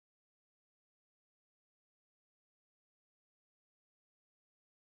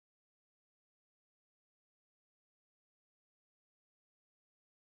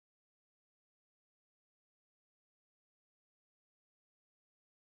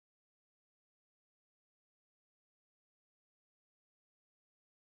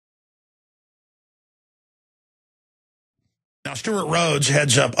Now, Stewart Rhodes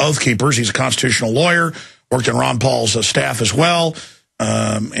heads up Oath Keepers. He's a constitutional lawyer, worked in Ron Paul's staff as well,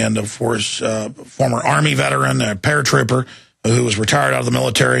 and of course, former Army veteran, a paratrooper who was retired out of the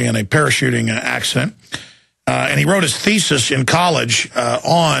military in a parachuting accident. And he wrote his thesis in college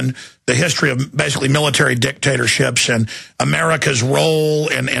on the history of basically military dictatorships and America's role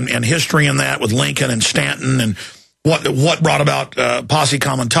and history in that with Lincoln and Stanton and what brought about posse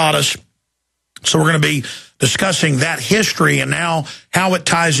comitatus. So we're going to be discussing that history and now how it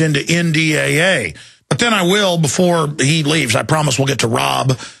ties into NDAA. But then I will, before he leaves, I promise we'll get to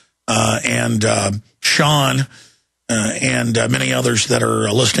Rob and Sean and many others that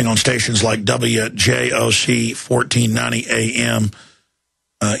are listening on stations like WJOC 1490 AM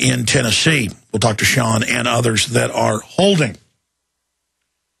in Tennessee. We'll talk to Sean and others that are holding.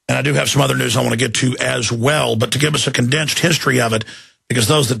 And I do have some other news I want to get to as well. But to give us a condensed history of it, because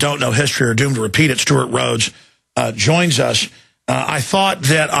those that don't know history are doomed to repeat it, Stewart Rhodes joins us. I thought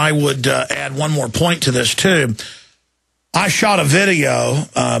that I would add one more point to this, too. I shot a video,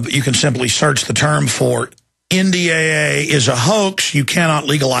 but you can simply search the term for NDAA is a hoax. You cannot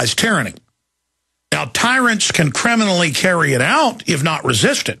legalize tyranny. Now, tyrants can criminally carry it out if not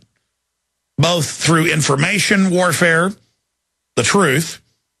resisted, both through information warfare, the truth,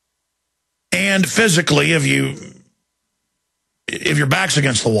 and physically if your back's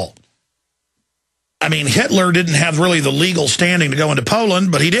against the wall. I mean, Hitler didn't have really the legal standing to go into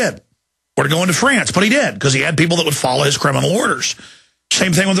Poland, but he did. Or to go into France, but he did, because he had people that would follow his criminal orders.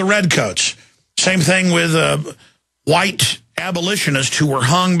 Same thing with the Redcoats. Same thing with white abolitionists who were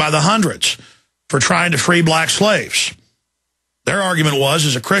hung by the hundreds for trying to free black slaves. Their argument was,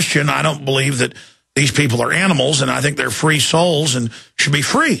 as a Christian, I don't believe that these people are animals, and I think they're free souls and should be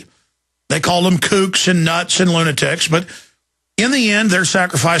free. They called them kooks and nuts and lunatics, but in the end, their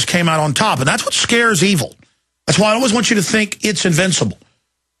sacrifice came out on top, and that's what scares evil. That's why I always want you to think it's invincible.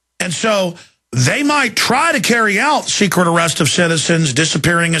 And so they might try to carry out secret arrest of citizens,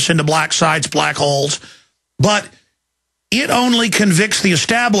 disappearing us into black sites, black holes, but it only convicts the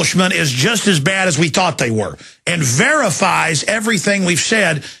establishment as just as bad as we thought they were and verifies everything we've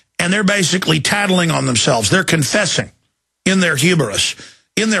said, and they're basically tattling on themselves. They're confessing in their hubris,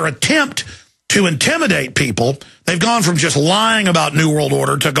 in their attempt to intimidate people. They've gone from just lying about New World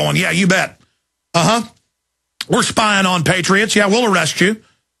Order to going, yeah, you bet. We're spying on patriots. Yeah, we'll arrest you.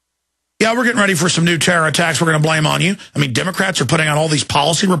 Yeah, we're getting ready for some new terror attacks we're going to blame on you. I mean, Democrats are putting out all these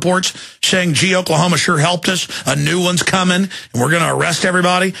policy reports saying, gee, Oklahoma sure helped us. A new one's coming, and we're going to arrest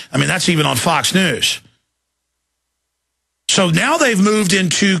everybody. I mean, that's even on Fox News. So now they've moved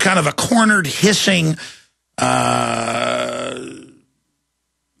into kind of a cornered, hissing,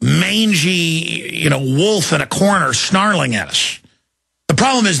 mangy, wolf in a corner snarling at us. The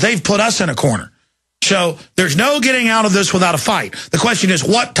problem is they've put us in a corner. So there's no getting out of this without a fight. The question is,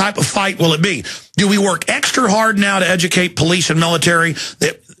 what type of fight will it be? Do we work extra hard now to educate police and military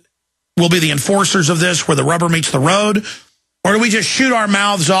that will be the enforcers of this, where the rubber meets the road? Or do we just shoot our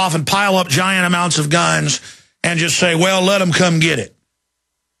mouths off and pile up giant amounts of guns and just say, well, let them come get it?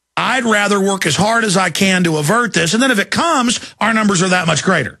 I'd rather work as hard as I can to avert this, and then if it comes, our numbers are that much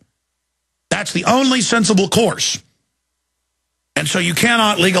greater. That's the only sensible course. And so you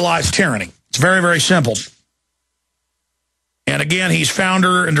cannot legalize tyranny. It's very, very simple. And again, he's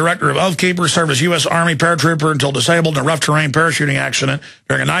founder and director of Oath Keepers, served as U.S. Army paratrooper until disabled in a rough terrain parachuting accident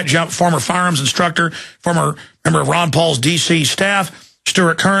during a night jump, former firearms instructor, former member of Ron Paul's D.C. staff.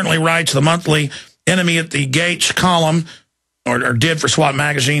 Stewart currently writes the monthly Enemy at the Gates column, or did for SWAT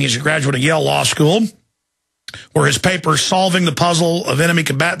Magazine. He's a graduate of Yale Law School, where his paper, Solving the Puzzle of Enemy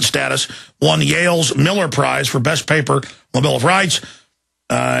Combatant Status, won Yale's Miller Prize for Best Paper on the Bill of Rights.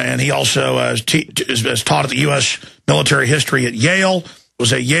 And he also is taught at the U.S. military history at Yale,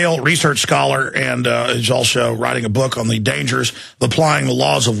 was a Yale research scholar, and is also writing a book on the dangers of applying the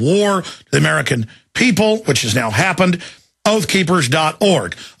laws of war to the American people, which has now happened.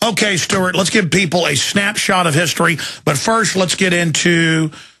 Oathkeepers.org. Okay, Stewart, let's give people a snapshot of history, but first let's get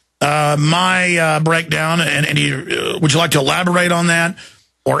into my breakdown. And would you like to elaborate on that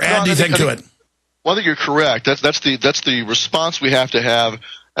or add anything to it? Well, I think you're correct. That's the response we have to have.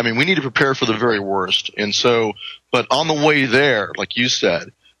 I mean, we need to prepare for the very worst. And so, but on the way there, like you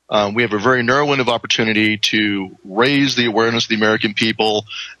said, we have a very narrow window of opportunity to raise the awareness of the American people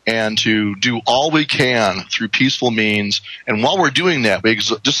and to do all we can through peaceful means. And while we're doing that,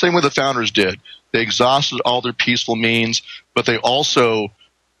 just same way the founders did, they exhausted all their peaceful means, but they also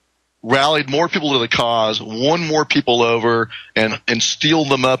rallied more people to the cause, won more people over, and steeled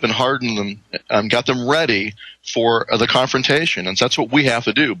them up and hardened them, got them ready for the confrontation. And that's what we have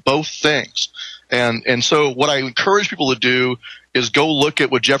to do, both things. And so what I encourage people to do is go look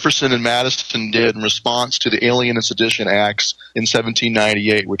at what Jefferson and Madison did in response to the Alien and Sedition Acts in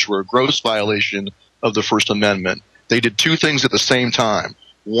 1798, which were a gross violation of the First Amendment. They did two things at the same time.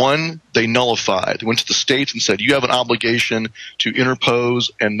 One, they nullified. They went to the states and said, you have an obligation to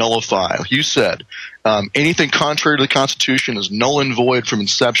interpose and nullify. Like you said, anything contrary to the Constitution is null and void from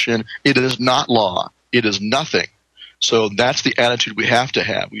inception. It is not law. It is nothing. So that's the attitude we have to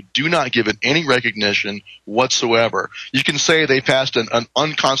have. We do not give it any recognition whatsoever. You can say they passed an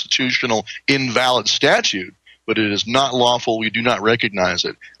unconstitutional, invalid statute, but it is not lawful. We do not recognize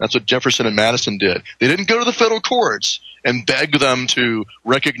it. That's what Jefferson and Madison did. They didn't go to the federal courts and beg them to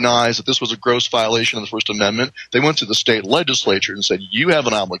recognize that this was a gross violation of the First Amendment. They went to the state legislature and said, you have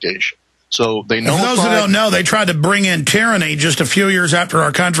an obligation. So they nullified. For those who don't know, they tried to bring in tyranny just a few years after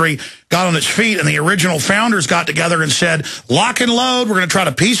our country got on its feet, and the original founders got together and said, lock and load, we're going to try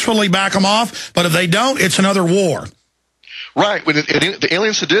to peacefully back them off, but if they don't, it's another war. Right. When the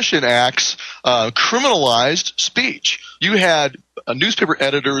Alien Sedition Acts criminalized speech. You had newspaper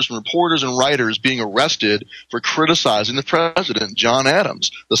editors and reporters and writers being arrested for criticizing the president, John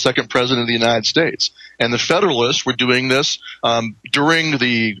Adams, the second president of the United States. And the Federalists were doing this during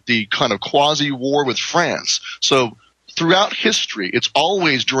the kind of quasi-war with France. So throughout history, it's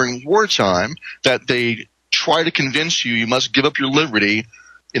always during wartime that they try to convince you must give up your liberty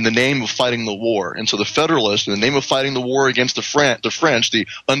in the name of fighting the war. And so the Federalists, in the name of fighting the war against the French, the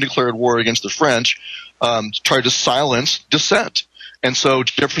undeclared war against the French, tried to silence dissent. And so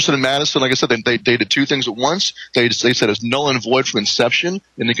Jefferson and Madison, like I said, they did two things at once. They said it's null and void from inception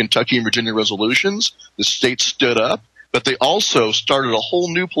in the Kentucky and Virginia resolutions. The states stood up. But they also started a whole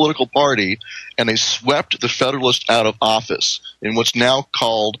new political party, and they swept the Federalists out of office in what's now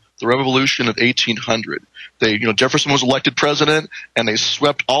called the Revolution of 1800. Jefferson was elected president, and they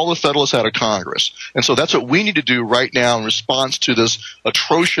swept all the Federalists out of Congress. And so that's what we need to do right now in response to this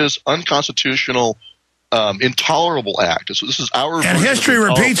atrocious, unconstitutional, intolerable act. So this is our and history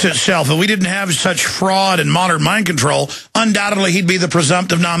repeats itself. If we didn't have such fraud and modern mind control, undoubtedly he'd be the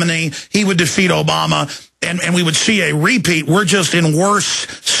presumptive nominee. He would defeat Obama, and we would see a repeat. We're just in worse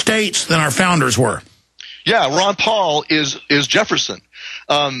states than our founders were. Yeah, Ron Paul is Jefferson.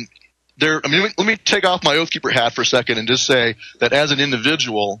 Let me take off my Oathkeeper hat for a second and just say that as an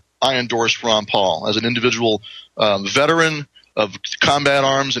individual, I endorse Ron Paul. As an individual veteran of combat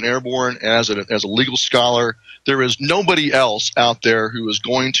arms and airborne, as a legal scholar, there is nobody else out there who is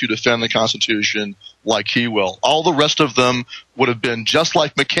going to defend the Constitution like he will. All the rest of them would have been just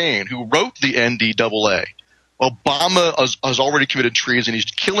like McCain, who wrote the NDAA. Obama has already committed treason. He's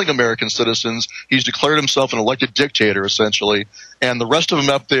killing American citizens. He's declared himself an elected dictator, essentially. And the rest of them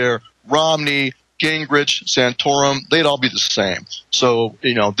up there, Romney, Gingrich, Santorum, they'd all be the same. So,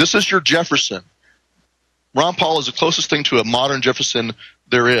 this is your Jefferson. Ron Paul is the closest thing to a modern Jefferson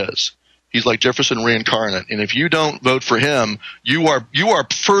there is. He's like Jefferson reincarnate. And if you don't vote for him, you are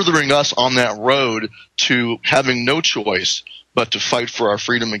furthering us on that road to having no choice but to fight for our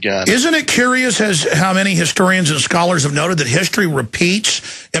freedom again. Isn't it curious as how many historians and scholars have noted that history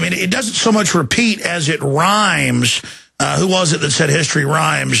repeats? I mean, it doesn't so much repeat as it rhymes. Who was it that said history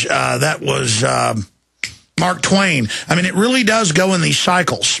rhymes? That was Mark Twain. I mean, it really does go in these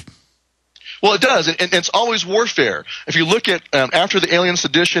cycles. Well, it does, and it's always warfare. If you look at after the Alien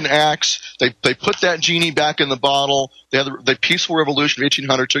Sedition Acts, they put that genie back in the bottle. They had the peaceful revolution of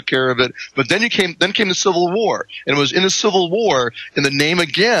 1800 took care of it, but then came the Civil War, and it was in the Civil War, in the name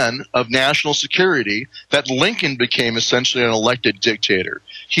again of national security, that Lincoln became essentially an elected dictator.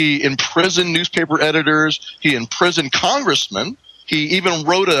 He imprisoned newspaper editors. He imprisoned congressmen. He even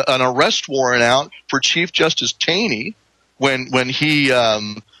wrote an arrest warrant out for Chief Justice Taney when he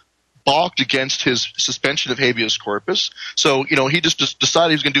balked against his suspension of habeas corpus. So, he just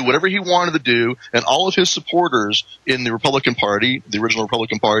decided he was going to do whatever he wanted to do, and all of his supporters in the Republican Party, the original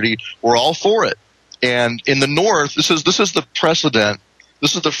Republican Party, were all for it. And in the North, this is the precedent.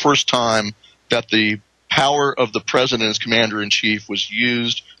 This is the first time that the power of the president as commander-in-chief was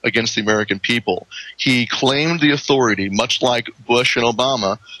used against the American people. He claimed the authority, much like Bush and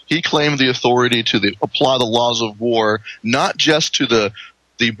Obama, he claimed the authority to apply the laws of war, not just to the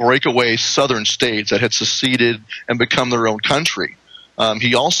breakaway southern states that had seceded and become their own country.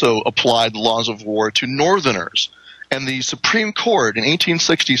 He also applied the laws of war to northerners. And the Supreme Court in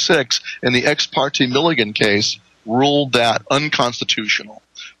 1866 in the Ex parte Milligan case ruled that unconstitutional.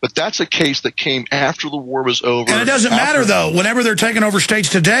 But that's a case that came after the war was over. And it doesn't matter, though. Whenever they're taking over states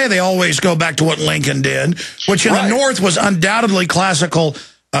today, they always go back to what Lincoln did, which in the North was undoubtedly classical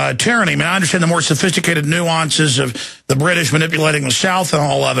tyranny. I mean, I understand the more sophisticated nuances of the British manipulating the South and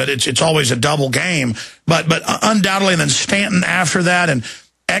all of it. It's always a double game. But undoubtedly, and then Stanton after that, and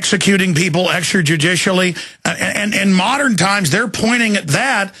executing people extrajudicially. And in modern times, they're pointing at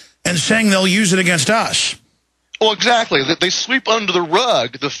that and saying they'll use it against us. Well, exactly. They sweep under the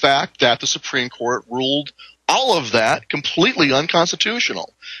rug the fact that the Supreme Court ruled all of that completely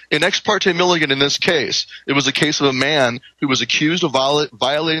unconstitutional. In Ex parte Milligan, in this case, it was a case of a man who was accused of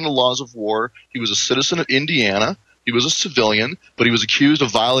violating the laws of war. He was a citizen of Indiana. He was a civilian, but he was accused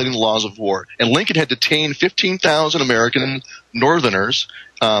of violating the laws of war. And Lincoln had detained 15,000 American Northerners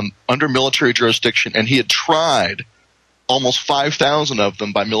under military jurisdiction, and he had tried almost 5,000 of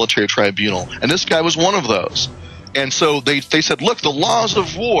them by military tribunal. And this guy was one of those. And so they said, look, the laws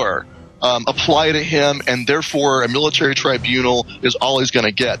of war apply to him, and therefore a military tribunal is all he's going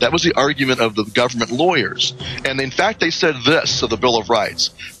to get. That was the argument of the government lawyers. And in fact, they said this of the Bill of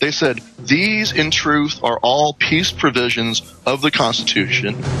Rights. They said, these in truth are all peace provisions of the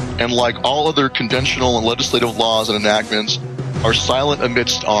Constitution, and like all other conventional and legislative laws and enactments, are silent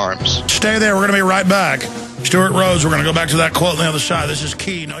amidst arms. Stay there. We're going to be right back. Stewart Rhodes, we're going to go back to that quote on the other side. This is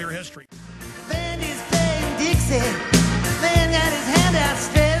key. Know your history. Band is playing Dixie. Man got his hand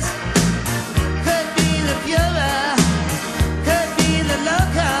outstretched. Could be the Fuhrer. Could be the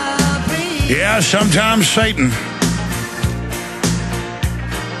local breeze. Yeah, sometimes Satan.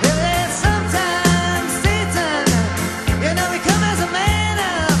 Sometimes Satan. You know, we come as a man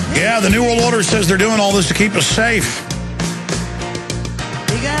of peace. Yeah, the New World Order says they're doing all this to keep us safe.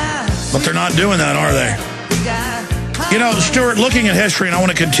 But they're not doing that, are they? You know, Stewart, looking at history, and I want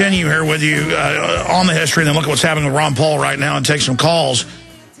to continue here with you on the history, and then look at what's happening with Ron Paul right now and take some calls.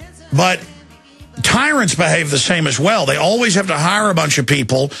 But tyrants behave the same as well. They always have to hire a bunch of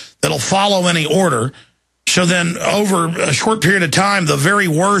people that'll follow any order. So then over a short period of time, the very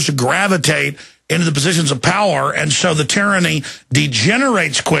worst gravitate into the positions of power, and so the tyranny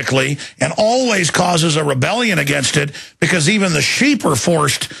degenerates quickly and always causes a rebellion against it, because even the sheep are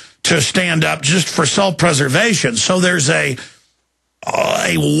forced to stand up just for self-preservation. So there's a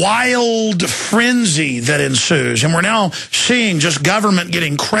wild frenzy that ensues, and we're now seeing just government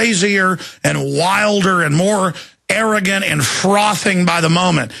getting crazier and wilder and more arrogant and frothing by the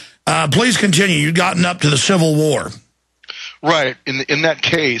moment. Please continue. You've gotten up to the Civil War. Right. In that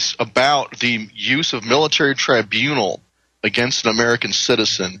case about the use of military tribunal against an American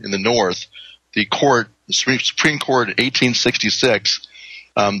citizen in the North, the Supreme Court in 1866,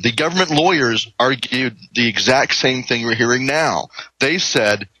 the government lawyers argued the exact same thing we're hearing now. They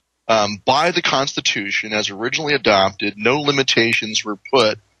said, by the Constitution as originally adopted, no limitations were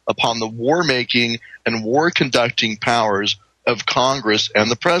put upon the war-making and war-conducting powers of Congress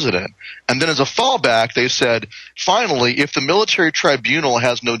and the president. And then as a fallback, they said, finally, if the military tribunal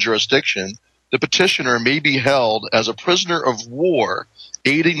has no jurisdiction, the petitioner may be held as a prisoner of war,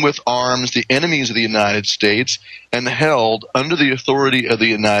 aiding with arms the enemies of the United States, and held under the authority of the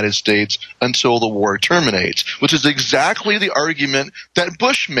United States until the war terminates, which is exactly the argument that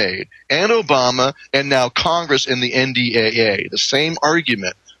Bush made, and Obama, and now Congress in the NDAA. The same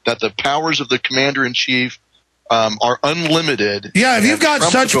argument that the powers of the commander-in-chief are unlimited. Yeah, if you've got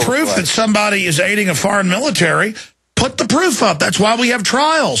such proof that somebody is aiding a foreign military, put the proof up. That's why we have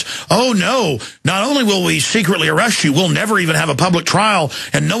trials. Oh, no, not only will we secretly arrest you, we'll never even have a public trial,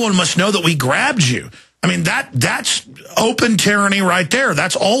 and no one must know that we grabbed you. I mean, that's open tyranny right there.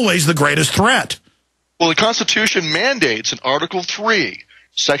 That's always the greatest threat. Well, the Constitution mandates in Article 3,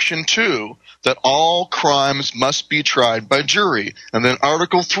 Section 2, that all crimes must be tried by jury. And then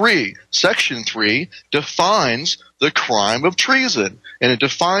Article 3, Section 3, defines the crime of treason. And it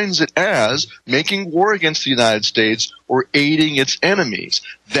defines it as making war against the United States or aiding its enemies.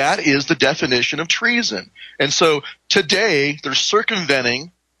 That is the definition of treason. And so today they're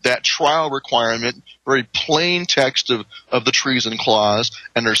circumventing that trial requirement, very plain text of the treason clause,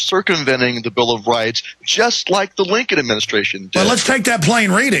 and they're circumventing the Bill of Rights just like the Lincoln administration did. Well, let's take that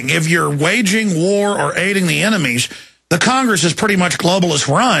plain reading. If you're waging war or aiding the enemies, the Congress is pretty much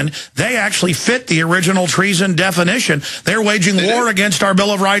globalist run. They actually fit the original treason definition. They're waging war against our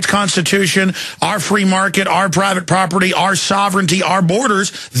Bill of Rights, Constitution, our free market, our private property, our sovereignty, our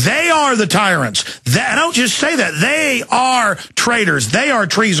borders. They are the tyrants. I don't just say that. They are traitors. They are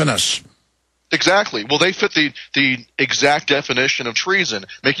treasonous. Exactly. Well, they fit the exact definition of treason,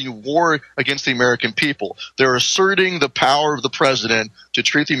 making war against the American people. They're asserting the power of the president to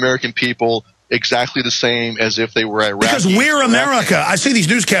treat the American people exactly the same as if they were Iraqi. Because we're America. I see these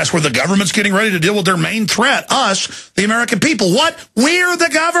newscasts where the government's getting ready to deal with their main threat, us, the American people. What? We're the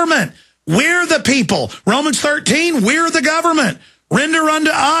government. We're the people. Romans 13, we're the government. Render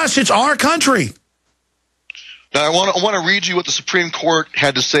unto us. It's our country. Now, I want to read you what the Supreme Court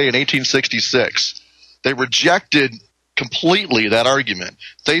had to say in 1866. They rejected completely that argument.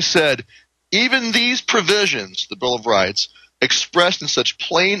 They said, even these provisions, the Bill of Rights, expressed in such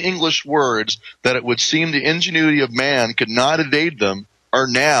plain English words that it would seem the ingenuity of man could not evade them, are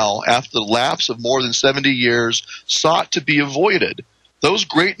now, after the lapse of more than 70 years, sought to be avoided. Those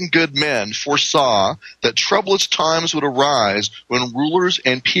great and good men foresaw that troublous times would arise when rulers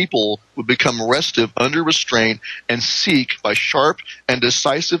and people would become restive under restraint and seek by sharp and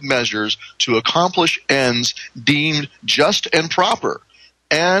decisive measures to accomplish ends deemed just and proper,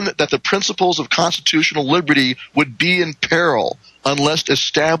 and that the principles of constitutional liberty would be in peril unless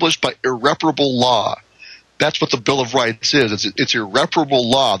established by irreparable law. That's what the Bill of Rights is. It's irreparable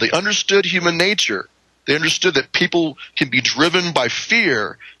law. They understood human nature. They understood that people can be driven by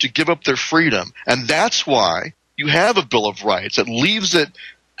fear to give up their freedom. And that's why you have a Bill of Rights that leaves it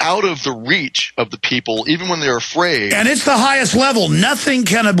out of the reach of the people, even when they're afraid. And it's the highest level. Nothing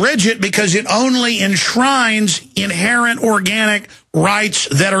can abridge it because it only enshrines inherent organic rights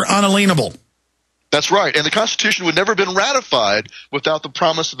that are unalienable. That's right. And the Constitution would never have been ratified without the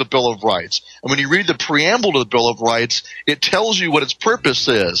promise of the Bill of Rights. And when you read the preamble to the Bill of Rights, it tells you what its purpose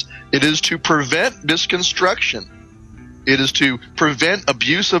is. It is to prevent misconstruction. It is to prevent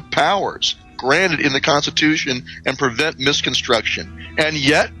abuse of powers granted in the Constitution and prevent misconstruction. And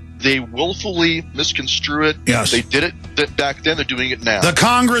yet, they willfully misconstrue it. Yes. They did it back then. They're doing it now. The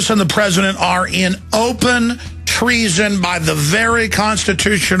Congress and the President are in open treason by the very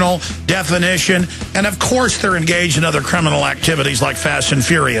constitutional definition. And, of course, they're engaged in other criminal activities like Fast and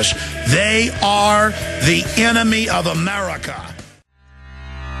Furious. They are the enemy of America.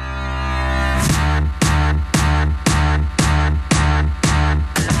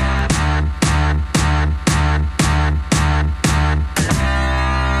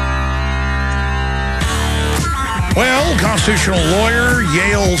 Well, constitutional lawyer,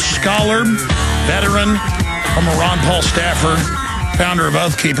 Yale scholar, veteran, former Ron Paul staffer, founder of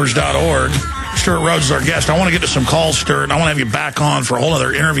oathkeepers.org. Stewart Rhodes is our guest. I want to get to some calls, Stewart, and I want to have you back on for a whole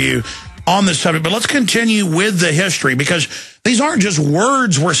other interview on this subject. But let's continue with the history, because these aren't just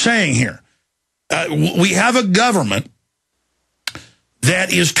words we're saying here. We have a government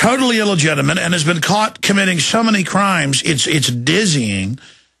that is totally illegitimate and has been caught committing so many crimes, it's dizzying,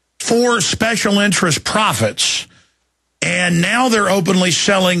 for special interest profits. And now they're openly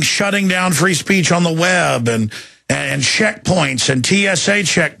shutting down free speech on the web and checkpoints and TSA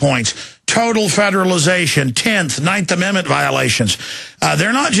checkpoints, total federalization, 10th, 9th Amendment violations.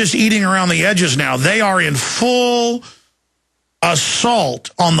 They're not just eating around the edges now. They are in full assault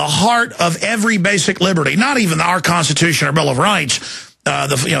on the heart of every basic liberty, not even our Constitution or Bill of Rights,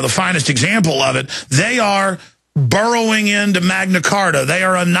 the finest example of it. They are burrowing into Magna Carta. They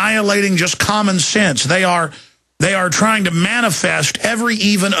are annihilating just common sense. They are trying to manifest every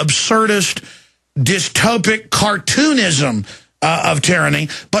even absurdist, dystopic cartoonism of tyranny,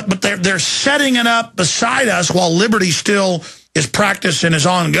 but they're setting it up beside us while liberty still is practiced and is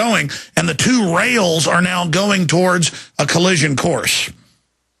ongoing, and the two rails are now going towards a collision course.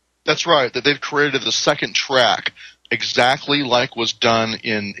 That's right, that they've created the second track, exactly like was done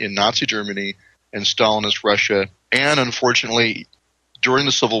in Nazi Germany and Stalinist Russia, and unfortunately during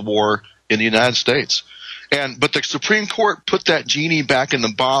the Civil War in the United States. But the Supreme Court put that genie back in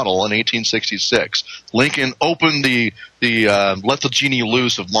the bottle in 1866. Lincoln opened the let the genie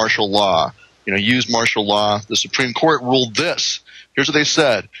loose of martial law, used martial law. The Supreme Court ruled this. Here's what they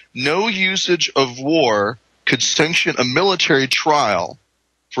said. No usage of war could sanction a military trial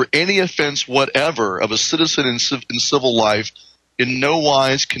for any offense whatever of a citizen in civil life in no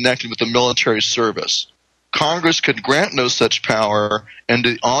wise connected with the military service. Congress could grant no such power, and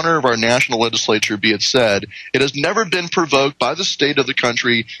to the honor of our national legislature be it said, it has never been provoked by the state of the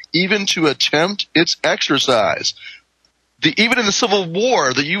country even to attempt its exercise. Even in the Civil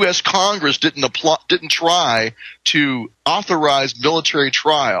War, the U.S. Congress didn't try to authorize military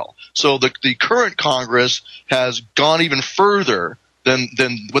trial. So the current Congress has gone even further than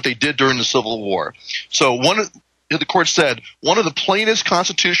what they did during the Civil War. So the court said, one of the plainest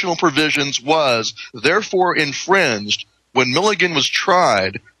constitutional provisions was therefore infringed when Milligan was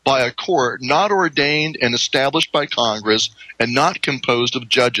tried by a court not ordained and established by Congress and not composed of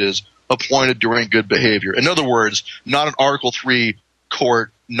judges appointed during good behavior. In other words, not an Article III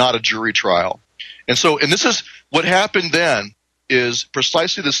court, not a jury trial. And this is what happened then is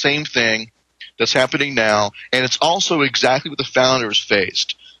precisely the same thing that's happening now, and it's also exactly what the founders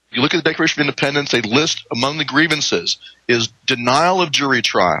faced. If you look at the Declaration of Independence, they list among the grievances is denial of jury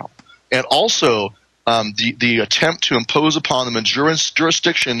trial and also the attempt to impose upon them a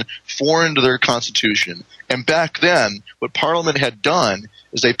jurisdiction foreign to their constitution. And back then, what Parliament had done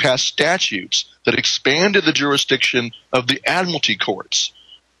is they passed statutes that expanded the jurisdiction of the admiralty courts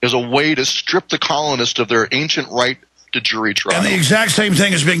as a way to strip the colonists of their ancient right to jury trial. And the exact same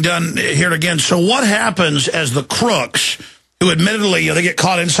thing is being done here again. So what happens as the crooks, who admittedly, they get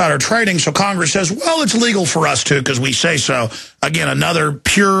caught insider trading, so Congress says, well, it's legal for us to because we say so. Again, another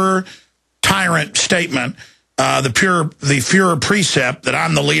pure tyrant statement, the pure precept that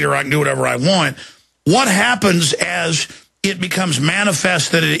I'm the leader, I can do whatever I want. What happens as it becomes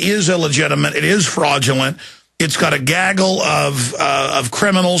manifest that it is illegitimate, it is fraudulent, it's got a gaggle of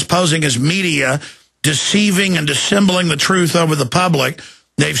criminals posing as media, deceiving and dissembling the truth over the public.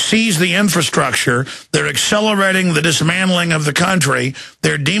 They've seized the infrastructure. They're accelerating the dismantling of the country.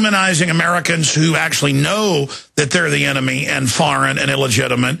 They're demonizing Americans who actually know that they're the enemy and foreign and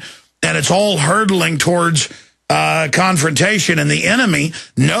illegitimate. And it's all hurtling towards confrontation. And the enemy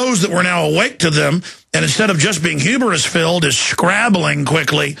knows that we're now awake to them. And instead of just being hubris-filled, is scrabbling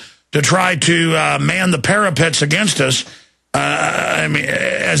quickly to try to man the parapets against us. I mean,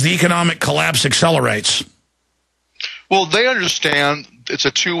 as the economic collapse accelerates. Well, they understand it's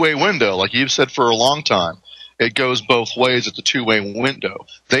a two-way window, like you've said for a long time. It goes both ways. It's a two-way window.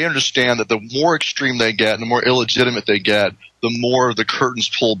 They understand that the more extreme they get and the more illegitimate they get, the more the curtains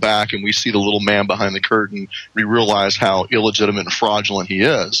pull back and we see the little man behind the curtain. We realize how illegitimate and fraudulent he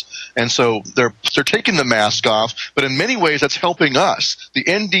is. And so they're taking the mask off, but in many ways that's helping us. The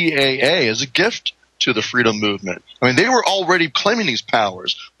NDAA is a gift to the freedom movement. I mean, they were already claiming these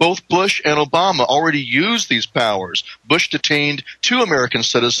powers. Both Bush and Obama already used these powers. Bush detained 2 American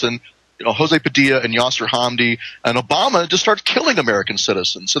citizens, Jose Padilla and Yasser Hamdi, and Obama just started killing American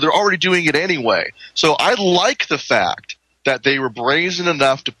citizens. So they're already doing it anyway. So I like the fact that they were brazen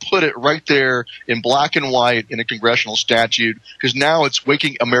enough to put it right there in black and white in a congressional statute, because now it's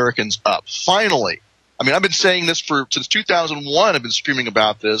waking Americans up. Finally. I mean, I've been saying this since 2001. I've been screaming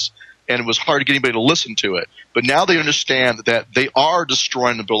about this, and it was hard to get anybody to listen to it. But now they understand that they are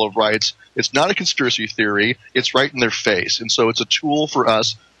destroying the Bill of Rights. It's not a conspiracy theory. It's right in their face. And so it's a tool for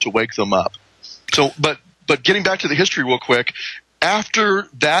us to wake them up. So, but getting back to the history real quick, after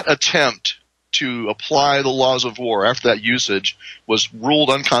that attempt to apply the laws of war, after that usage was ruled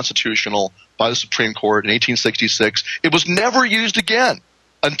unconstitutional by the Supreme Court in 1866, it was never used again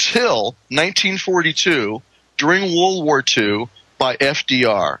until 1942 during World War II by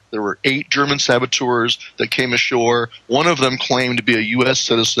FDR. There were 8 German saboteurs that came ashore. One of them claimed to be a U.S.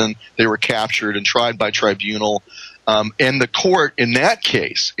 citizen. They were captured and tried by tribunal. And the court in that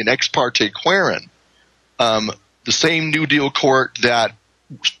case, in Ex parte Queren, the same New Deal court that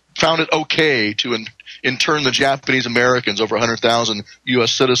found it okay to intern the Japanese Americans, over 100,000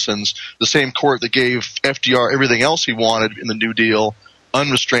 U.S. citizens, the same court that gave FDR everything else he wanted in the New Deal,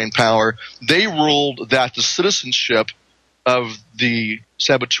 unrestrained power, they ruled that the citizenship of the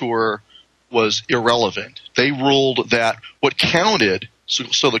saboteur was irrelevant. They ruled that what counted,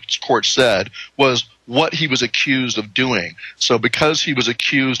 so the court said, was what he was accused of doing. So because he was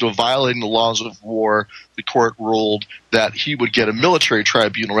accused of violating the laws of war, the court ruled that he would get a military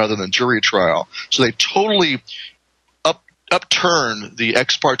tribunal rather than jury trial. So they totally upturned the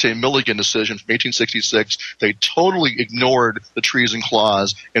Ex parte Milligan decision from 1866. They totally ignored the treason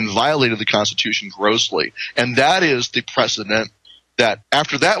clause and violated the Constitution grossly. And that is the precedent that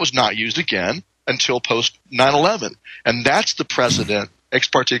after that was not used again until post 9/11. And that's the precedent, Ex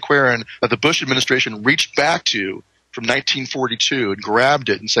parte Queren, that the Bush administration reached back to from 1942 and grabbed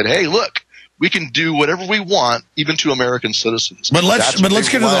it and said, hey, look, we can do whatever we want, even to American citizens. But let's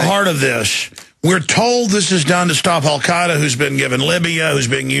get to the heart of this. We're told this is done to stop al-Qaeda, who's been given Libya, who's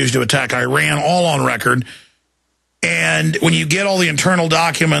being used to attack Iran, all on record. And when you get all the internal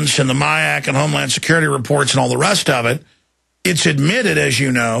documents and the MIAC and Homeland Security reports and all the rest of it, it's admitted, as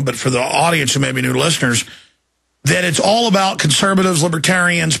you know, but for the audience who may be new listeners, that it's all about conservatives,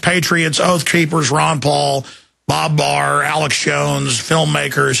 libertarians, patriots, oath keepers, Ron Paul, Bob Barr, Alex Jones,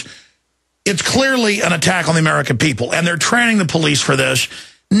 filmmakers. It's clearly an attack on the American people, and they're training the police for this.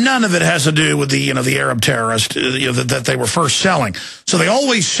 None of it has to do with the Arab terrorist that they were first selling. So they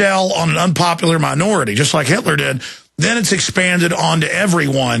always sell on an unpopular minority, just like Hitler did. Then it's expanded onto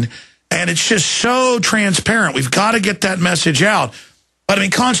everyone, and it's just so transparent. We've got to get that message out. But I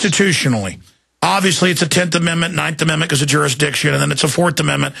mean, constitutionally, obviously it's a 10th Amendment, 9th Amendment because of jurisdiction, and then it's a 4th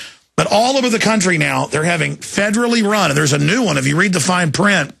Amendment. But all over the country now, they're having federally run, and there's a new one. If you read the fine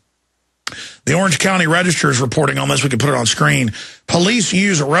print, the Orange County Register is reporting on this. We can put it on screen. Police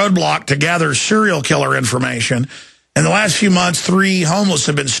use a roadblock to gather serial killer information. In the last few months, 3 homeless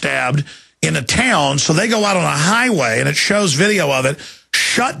have been stabbed in a town, so they go out on a highway, and it shows video of it,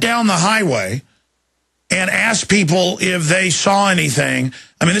 shut down the highway, and ask people if they saw anything.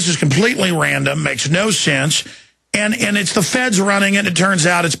 I mean, this is completely random, makes no sense, and it's the feds running it. It turns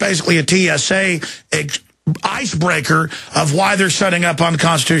out it's basically a TSA icebreaker of why they're setting up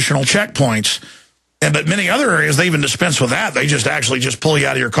unconstitutional checkpoints. But many other areas, they even dispense with that. They just actually just pull you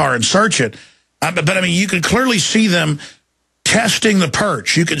out of your car and search it. But I mean, you can clearly see them testing the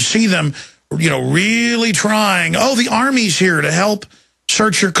perch. You can see them, really trying. Oh, the Army's here to help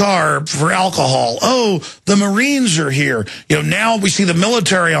search your car for alcohol. Oh, the Marines are here. Now we see the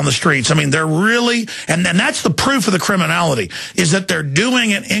military on the streets. I mean, they're really, and that's the proof of the criminality, is that they're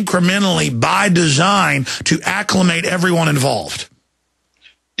doing it incrementally by design to acclimate everyone involved.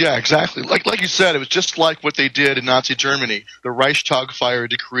 Yeah, exactly. Like you said, it was just like what they did in Nazi Germany. The Reichstag fire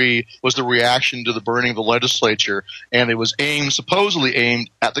decree was the reaction to the burning of the legislature, and it was supposedly aimed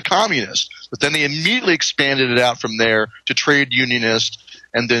at the communists. But then they immediately expanded it out from there to trade unionists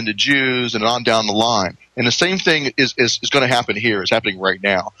and then to Jews and on down the line. And the same thing is going to happen here. It's happening right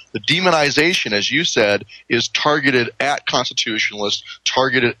now. The demonization, as you said, is targeted at constitutionalists,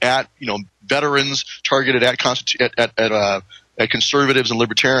 targeted at veterans, targeted at conservatives and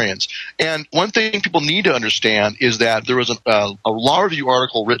libertarians. And one thing people need to understand is that there was a law review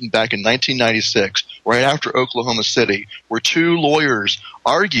article written back in 1996, right after Oklahoma City, where two lawyers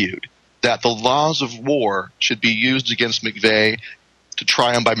argued that the laws of war should be used against McVeigh to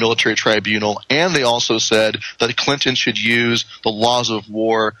try him by military tribunal, and they also said that Clinton should use the laws of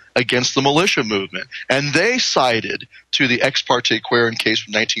war against the militia movement. And they cited to the ex parte Quirin case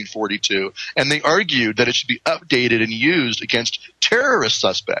from 1942, and they argued that it should be updated and used against terrorist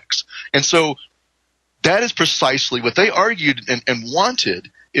suspects. And so that is precisely what they argued and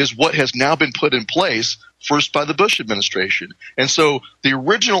wanted, is what has now been put in place, first by the Bush administration. And so the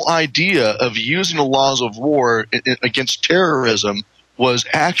original idea of using the laws of war against terrorism was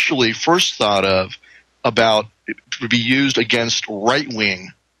actually first thought of about it to be used against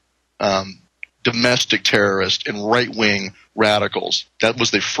right-wing domestic terrorists and right-wing radicals. That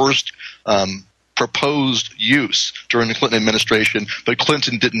was the first proposed use during the Clinton administration, but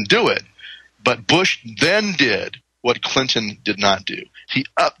Clinton didn't do it. But Bush then did what Clinton did not do. He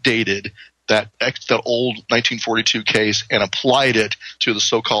updated that old 1942 case and applied it to the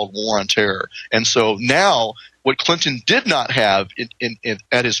so-called war on terror. And so now what Clinton did not have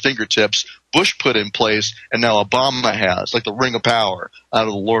at his fingertips, Bush put in place, and now Obama has, like the Ring of Power out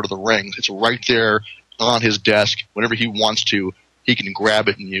of the Lord of the Rings. It's right there on his desk. Whenever he wants to, he can grab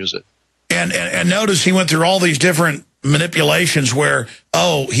it and use it. And notice he went through all these different manipulations where,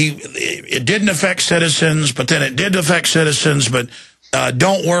 it didn't affect citizens, but then it did affect citizens, but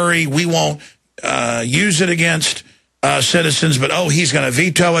don't worry, we won't use it against citizens, but he's going to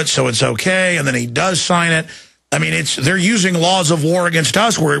veto it, so it's okay, and then he does sign it. I mean, they're using laws of war against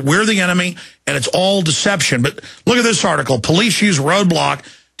us where we're the enemy, and it's all deception. But look at this article. Police use roadblock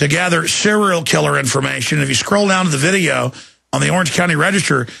to gather serial killer information. If you scroll down to the video on the Orange County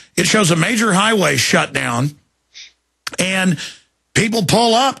Register, it shows a major highway shut down, and people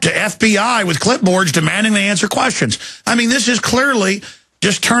pull up to FBI with clipboards demanding they answer questions. I mean, this is clearly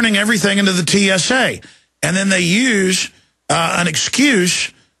just turning everything into the TSA. And then they use an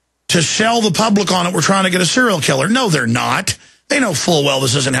excuse to sell the public on it. We're trying to get a serial killer. No, they're not. They know full well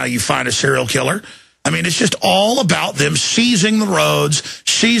this isn't how you find a serial killer. I mean, it's just all about them seizing the roads,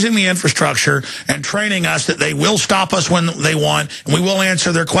 seizing the infrastructure, and training us that they will stop us when they want, and we will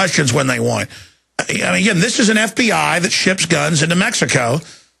answer their questions when they want. I mean, again, this is an FBI that ships guns into Mexico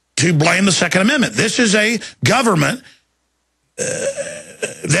to blame the Second Amendment. This is a government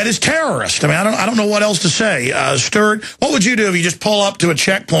that is terrorist. I mean, I don't know what else to say. Stewart, what would you do if you just pull up to a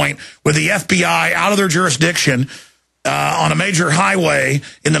checkpoint with the FBI out of their jurisdiction on a major highway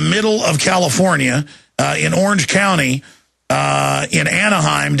in the middle of California, in Orange County, in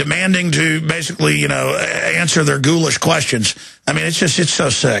Anaheim, demanding to basically, answer their ghoulish questions? I mean, it's so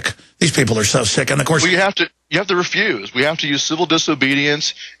sick. These people are so sick. And of course, well, you have to refuse. We have to use civil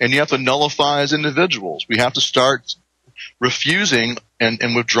disobedience, and you have to nullify as individuals. We have to start refusing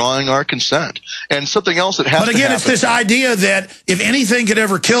and withdrawing our consent. And something else that has to happen. But again, it's this idea that if anything could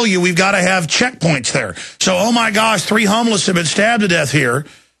ever kill you, we've got to have checkpoints there. So, oh my gosh, 3 homeless have been stabbed to death here.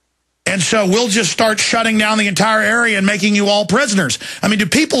 And so we'll just start shutting down the entire area and making you all prisoners. I mean, do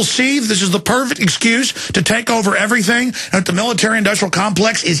people see this is the perfect excuse to take over everything, and that the military-industrial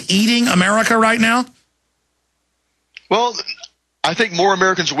complex is eating America right now? Well, I think more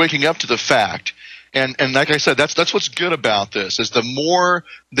Americans are waking up to the fact. And like I said, that's what's good about this, is the more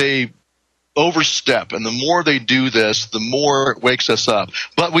they overstep, and the more they do this, the more it wakes us up.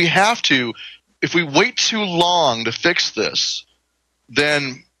 But we have to, if we wait too long to fix this,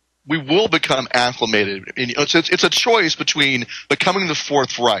 then we will become acclimated. And it's a choice between becoming the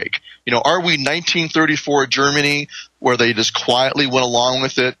Fourth Reich. Are we 1934 Germany, where they just quietly went along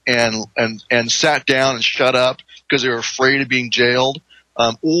with it and sat down and shut up because they were afraid of being jailed?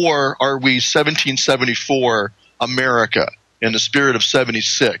 Or are we 1774 America in the spirit of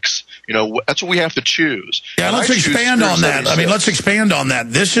 76? That's what we have to choose. Yeah, and let's expand on that. 76. I mean, let's expand on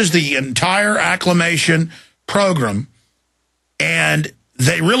that. This is the entire acclimation program, and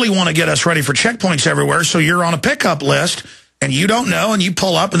they really want to get us ready for checkpoints everywhere, so you're on a pickup list, and you don't know, and you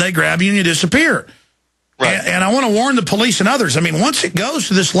pull up, and they grab you, and you disappear. Right. And I want to warn the police and others. I mean, once it goes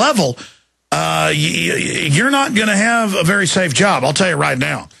to this level, you're not going to have a very safe job, I'll tell you right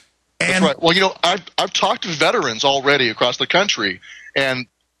now. And that's right. Well, I've talked to veterans already across the country, and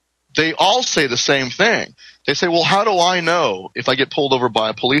they all say the same thing. They say, well, how do I know if I get pulled over by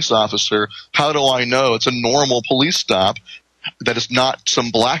a police officer? How do I know it's a normal police stop, that it's not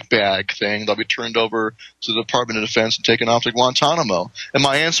some black bag thing that'll be turned over to the Department of Defense and taken off to Guantanamo? And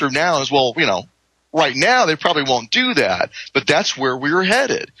my answer now is, well, right now they probably won't do that, but that's where we're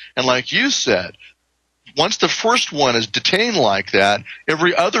headed. And like you said, once the first one is detained like that,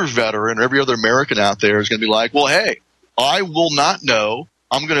 every other veteran, every other American out there is going to be like, well, hey, I will not know.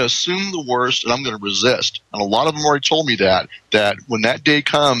 I'm going to assume the worst, and I'm going to resist. And a lot of them already told me that when that day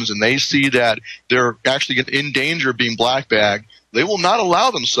comes and they see that they're actually in danger of being black bagged, they will not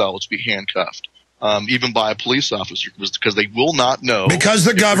allow themselves to be handcuffed, even by a police officer, because they will not know. Because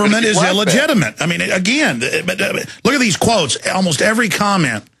the government is illegitimate. I mean, again, look at these quotes. Almost every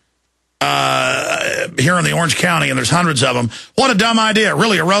comment here in the Orange County, and there's hundreds of them. What a dumb idea.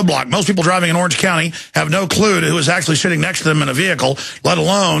 Really a roadblock. Most people driving in Orange County have no clue to who is actually sitting next to them in a vehicle, let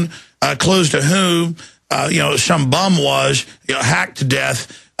alone clues to who, some bum was, hacked to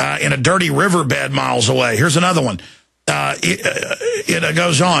death in a dirty riverbed miles away. Here's another one. It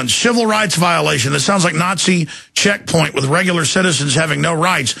goes on. Civil rights violation. This sounds like Nazi checkpoint with regular citizens having no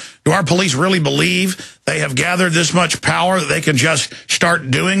rights. Do our police really believe they have gathered this much power that they can just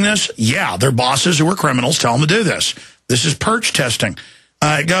start doing this? Yeah, their bosses who are criminals tell them to do this. This is perch testing.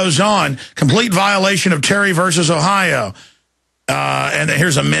 It goes on. Complete violation of Terry versus Ohio. And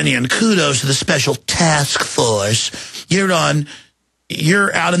here's a minion. Kudos to the special task force.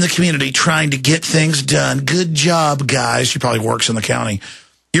 You're out in the community trying to get things done. Good job, guys. She probably works in the county.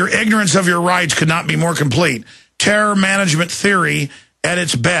 Your ignorance of your rights could not be more complete. Terror management theory at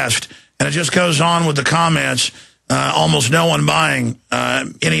its best. And it just goes on with the comments. Almost no one buying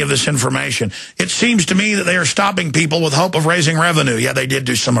any of this information. It seems to me that they are stopping people with hope of raising revenue. Yeah, they did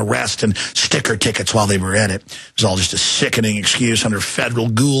do some arrest and sticker tickets while they were at it. It was all just a sickening excuse under federal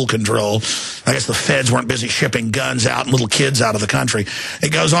ghoul control. I guess the feds weren't busy shipping guns out and little kids out of the country.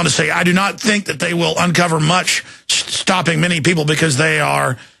 It goes on to say, I do not think that they will uncover much stopping many people because they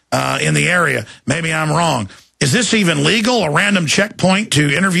are in the area. Maybe I'm wrong. Is this even legal, a random checkpoint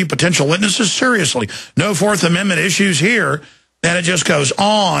to interview potential witnesses? Seriously, no Fourth Amendment issues here. And it just goes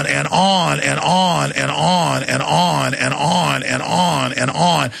on and on and on and on and on and on and on and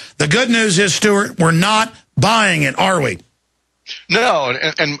on. The good news is, Stewart, we're not buying it, are we? No,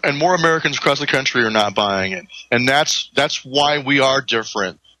 and more Americans across the country are not buying it. And that's why we are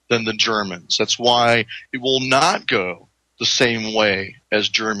different than the Germans. That's why it will not go the same way as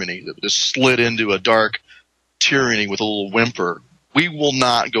Germany, that just slid into a dark tyranny with a little whimper. We will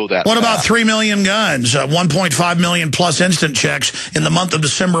not go that What fast. about 3 million guns, 1.5 million plus instant checks in the month of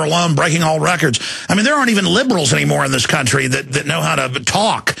December alone, breaking all records? I mean, there aren't even liberals anymore in this country that know how to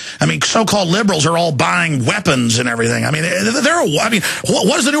talk. I mean, so-called liberals are all buying weapons and everything. I mean, what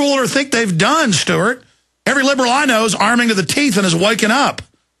does the New Order think they've done, Stewart? Every liberal I know is arming to the teeth and is waking up.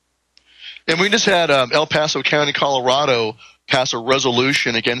 And we just had El Paso County, Colorado, pass a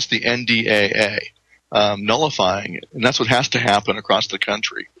resolution against the NDAA. Nullifying it. And that's what has to happen across the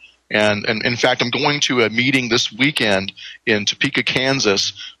country. And in fact, I'm going to a meeting this weekend in Topeka,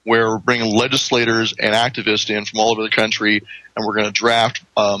 Kansas, where we're bringing legislators and activists in from all over the country, and we're going to draft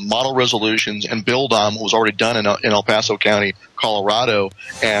model resolutions and build on what was already done in El Paso County, Colorado,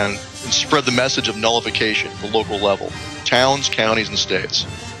 and spread the message of nullification at the local level, towns, counties, and states.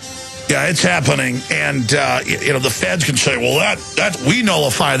 Yeah, it's happening. And, the feds can say, well, we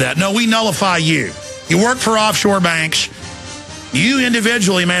nullify that. No, we nullify you. You work for offshore banks. You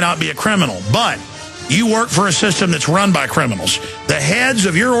individually may not be a criminal, but you work for a system that's run by criminals. The heads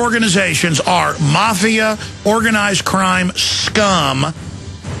of your organizations are mafia, organized crime, scum.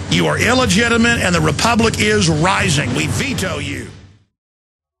 You are illegitimate, and the republic is rising. We veto you.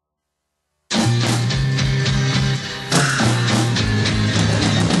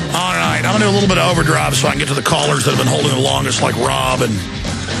 to do a little bit of overdrive so I can get to the callers that have been holding the longest, like Rob and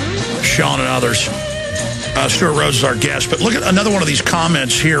Sean and others. Stewart Rhodes is our guest. But look at another one of these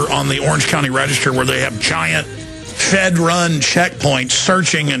comments here on the Orange County Register where they have giant Fed-run checkpoints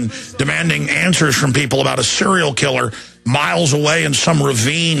searching and demanding answers from people about a serial killer miles away in some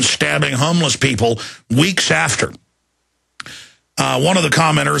ravine stabbing homeless people weeks after. One of the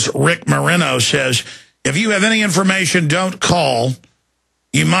commenters, Rick Marino, says, if you have any information, don't call.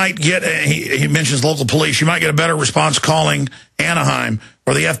 You might get, he mentions local police, you might get a better response calling Anaheim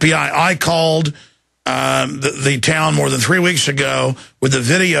or the FBI. I called the town more than 3 weeks ago with the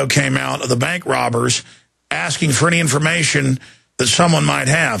video came out of the bank robbers asking for any information that someone might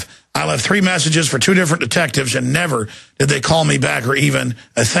have. I left 3 messages for 2 different detectives and never did they call me back or even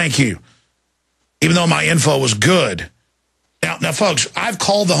a thank you, even though my info was good. Now, folks, I've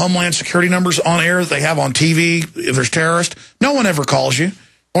called the Homeland Security numbers on air that they have on TV if there's terrorists. No one ever calls you.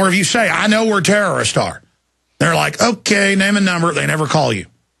 Or if you say, I know where terrorists are, they're like, okay, name and number. They never call you.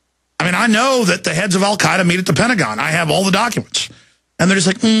 I mean, I know that the heads of Al-Qaeda meet at the Pentagon. I have all the documents. And they're just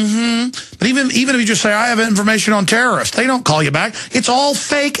like, But even if you just say, I have information on terrorists, they don't call you back. It's all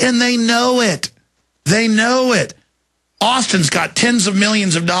fake, and they know it. They know it. Austin's got tens of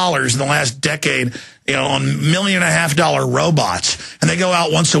millions of dollars in the last decade, on $1.5 million robots. And they go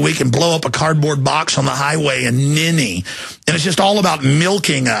out once a week and blow up a cardboard box on the highway in Ninny. And it's just all about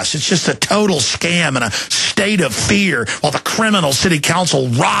milking us. It's just a total scam and a state of fear while the criminal city council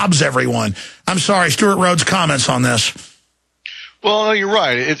robs everyone. I'm sorry, Stewart Rhodes, comments on this. Well, no, you're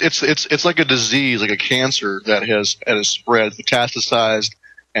right. It's like a disease, like a cancer that has spread, metastasized,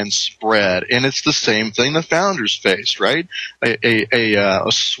 and spread. And it's the same thing the founders faced, right?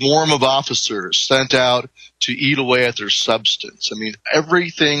 A swarm of officers sent out to eat away at their substance. I mean,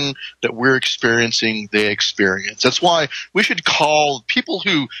 everything that we're experiencing, they experience. That's why we should call people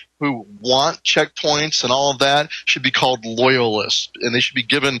who want checkpoints and all of that should be called loyalists, and we should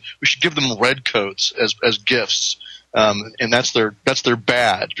give them red coats as gifts. And that's their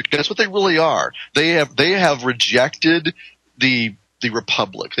badge, because that's what they really are. They have rejected the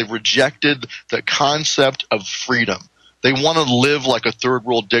republic. They've rejected the concept of freedom. They want to live like a third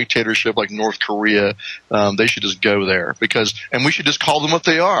world dictatorship like North Korea. They should just go there and we should just call them what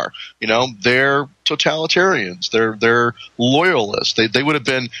they are. They're totalitarians. They're loyalists. They would have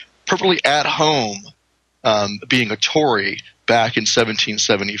been perfectly at home being a Tory back in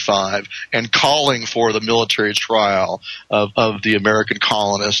 1775 and calling for the military trial of the American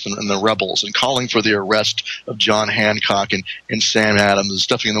colonists and the rebels, and calling for the arrest of John Hancock and Sam Adams,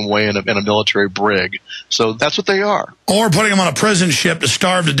 stuffing them away in a military brig. So that's what they are. Or putting them on a prison ship to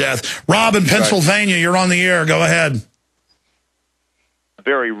starve to death. Rob in Pennsylvania, You're on the air. Go ahead.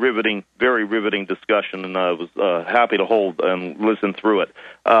 Very riveting discussion, and I was happy to hold and listen through it.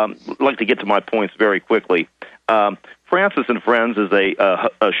 I'd like to get to my points very quickly. Francis and Friends is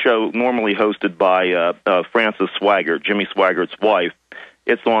a show normally hosted by Frances Swaggart, Jimmy Swaggart's wife.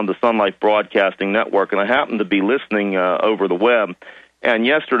 It's on the Sunlight Broadcasting Network, and I happened to be listening over the web. And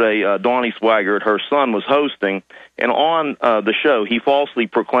yesterday, Donnie Swaggart, her son, was hosting, and on the show, he falsely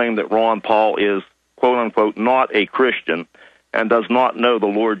proclaimed that Ron Paul is, quote-unquote, not a Christian and does not know the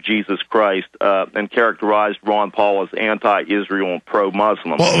Lord Jesus Christ, and characterized Ron Paul as anti-Israel and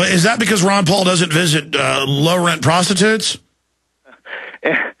pro-Muslim. Well, is that because Ron Paul doesn't visit low-rent prostitutes?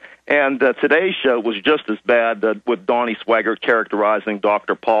 And today's show was just as bad, with Donnie Swaggart characterizing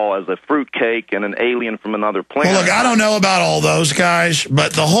Dr. Paul as a fruitcake and an alien from another planet. Well, look, I don't know about all those guys,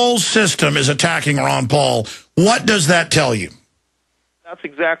 but the whole system is attacking Ron Paul. What does that tell you? That's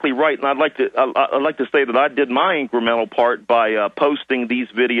exactly right, and I'd like to say that I did my incremental part by posting these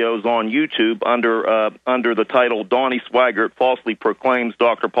videos on YouTube under the title "Donnie Swaggart falsely proclaims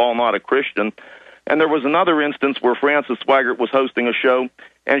Dr. Paul not a Christian." And there was another instance where Frances Swaggart was hosting a show,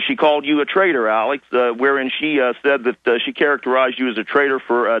 and she called you a traitor, Alex, wherein she said that she characterized you as a traitor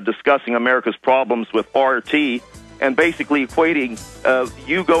for discussing America's problems with RT, and basically equating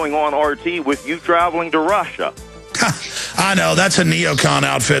you going on RT with you traveling to Russia. I know, that's a neocon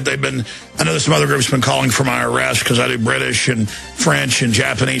outfit. I know there's some other groups been calling for my arrest because I do British and French and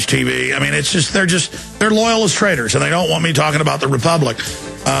Japanese TV. I mean, they're loyalist traitors, and they don't want me talking about the Republic.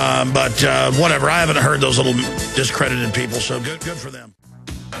 But whatever, I haven't heard those little discredited people, so good for them.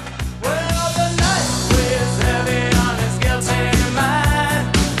 Well, the night weighs heavy on his guilty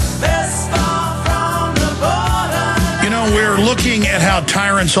mind. This far from the border. You know, we're looking at how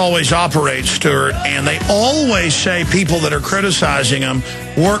tyrants always operate, Stewart, and they always say people that are criticizing them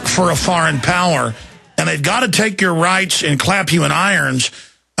work for a foreign power, and they've got to take your rights and clap you in irons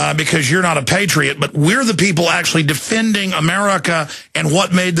because you're not a patriot, but we're the people actually defending America and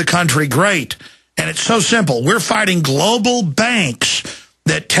what made the country great. And it's so simple. We're fighting global banks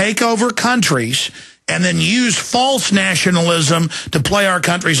that take over countries and then use false nationalism to play our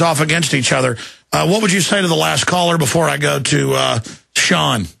countries off against each other. What would you say to the last caller before I go to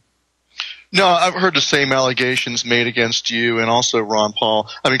Sean? No, I've heard the same allegations made against you and also Ron Paul.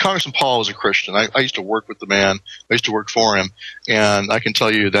 I mean, Congressman Paul was a Christian. I used to work with the man. I used to work for him, and I can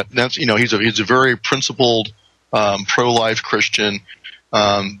tell you that's he's a very principled, pro-life Christian.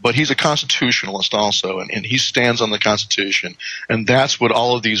 But he's a constitutionalist also, and he stands on the Constitution. And that's what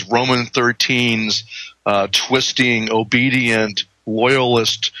all of these Roman 13s, twisting, obedient,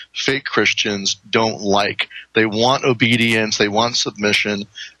 loyalist, fake Christians don't like. They want obedience. They want submission,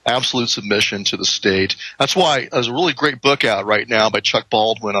 absolute submission to the state. That's why there's a really great book out right now by Chuck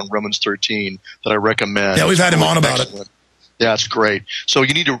Baldwin on Romans 13 that I recommend. Yeah, we've had him on about it. Yeah, it's great. So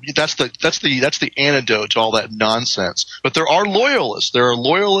you need to. That's the antidote to all that nonsense. But there are loyalists. There are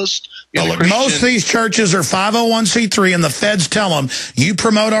loyalists. Most of these churches are 501c3, and the feds tell them, you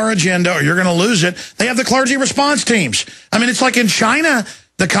promote our agenda or you're going to lose it. They have the clergy response teams. I mean, it's like in China,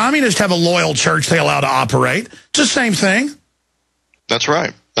 the communists have a loyal church they allow to operate. It's the same thing. That's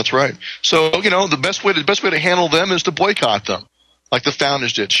right. That's right. So, the best way to handle them is to boycott them, like the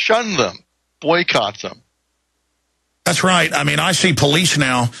founders did. Shun them. Boycott them. That's right. I mean, I see police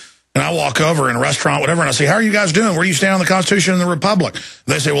now, and I walk over in a restaurant, whatever, and I say, how are you guys doing? Where do you stand on the Constitution and the Republic?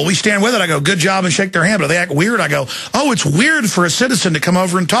 They say, well, we stand with it. I go, good job, and shake their hand. But if they act weird, I go, oh, it's weird for a citizen to come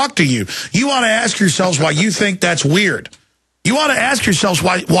over and talk to you. You ought to ask yourselves why you think that's weird. You ought to ask yourselves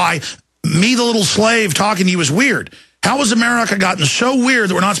why me, the little slave, talking to you is weird. How has America gotten so weird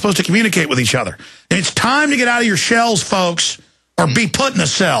that we're not supposed to communicate with each other? And it's time to get out of your shells, folks, or be put in a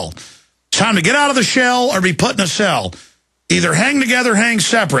cell. It's time to get out of the shell or be put in a cell. Either hang together, hang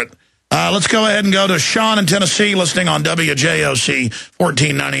separate. Let's go ahead and go to Sean in Tennessee, listening on WJOC,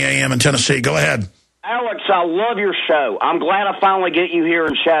 1490 AM in Tennessee. Go ahead. Alex, I love your show. I'm glad I finally get you here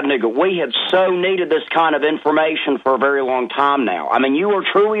in Chattanooga. We have so needed this kind of information for a very long time now. I mean, you are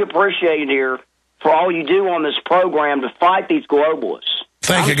truly appreciated here for all you do on this program to fight these globalists.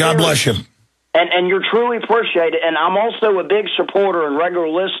 Thank you. God bless you. And you're truly appreciated. And I'm also a big supporter and regular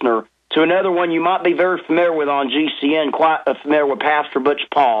listener to another one you might be very familiar with on GCN, quite familiar with Pastor Butch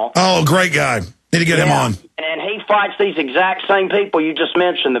Paul. Oh, great guy. Need to get him on. And he fights these exact same people you just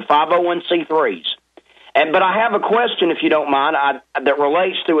mentioned, the 501c3s. But I have a question, if you don't mind, that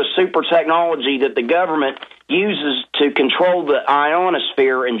relates to a super technology that the government uses to control the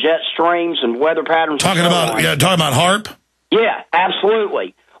ionosphere and jet streams and weather patterns. Talking about HAARP? Yeah,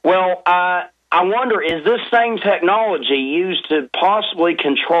 absolutely. Well, I wonder, is this same technology used to possibly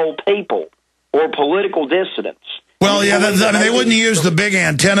control people or political dissidents? Well, yeah, they wouldn't use the big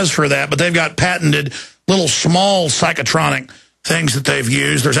antennas for that, but they've got patented little small psychotronic things that they've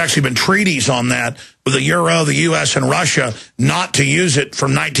used. There's actually been treaties on that with the Euro, the U.S., and Russia not to use it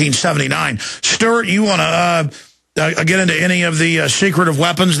from 1979. Stewart, you want to get into any of the secretive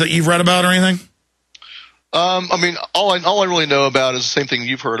weapons that you've read about or anything? I mean, all I really know about is the same thing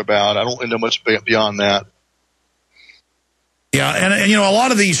you've heard about. I don't really know much beyond that. Yeah, and a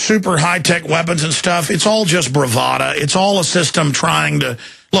lot of these super high-tech weapons and stuff, it's all just bravado. It's all a system trying to...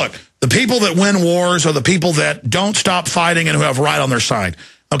 Look, the people that win wars are the people that don't stop fighting and who have right on their side,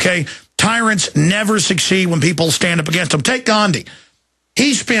 okay? Tyrants never succeed when people stand up against them. Take Gandhi.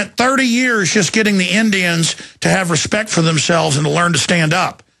 He spent 30 years just getting the Indians to have respect for themselves and to learn to stand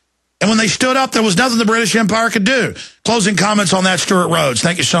up. And when they stood up, there was nothing the British Empire could do. Closing comments on that, Stewart Rhodes.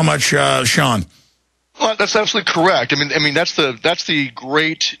 Thank you so much, Sean. Well, that's absolutely correct. I mean, that's the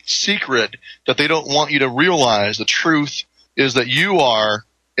great secret that they don't want you to realize. The truth is that you are,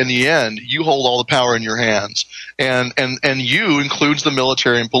 in the end, you hold all the power in your hands, and you includes the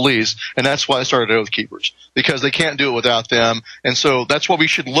military and police, and that's why I started Oath Keepers, because they can't do it without them, and so that's why we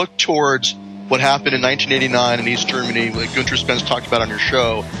should look towards what happened in 1989 in East Germany, like Gunter Spence talked about on your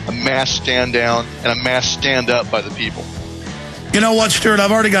show, a mass stand down and a mass stand up by the people. You know what, Stewart?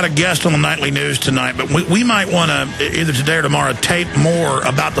 I've already got a guest on the Nightly News tonight, but we might want to, either today or tomorrow, tape more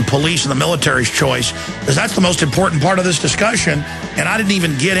about the police and the military's choice, because that's the most important part of this discussion, and I didn't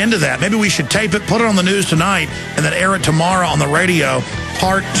even get into that. Maybe we should tape it, put it on the news tonight, and then air it tomorrow on the radio,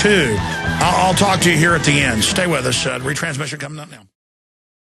 part 2. I'll talk to you here at the end. Stay with us. Retransmission coming up now.